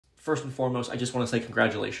First and foremost, I just want to say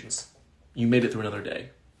congratulations. You made it through another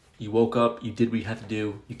day. You woke up, you did what you had to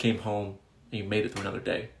do, you came home, and you made it through another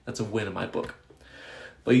day. That's a win in my book.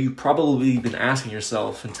 But you've probably been asking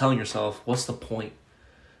yourself and telling yourself, what's the point?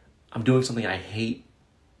 I'm doing something I hate.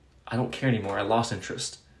 I don't care anymore. I lost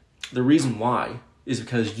interest. The reason why is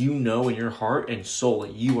because you know in your heart and soul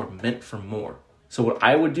that you are meant for more. So what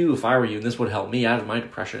I would do if I were you, and this would help me out of my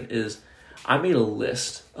depression, is I made a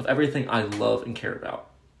list of everything I love and care about.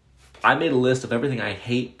 I made a list of everything I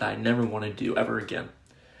hate that I never want to do ever again.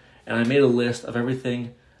 And I made a list of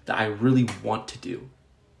everything that I really want to do.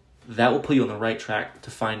 That will put you on the right track to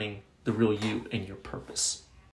finding the real you and your purpose.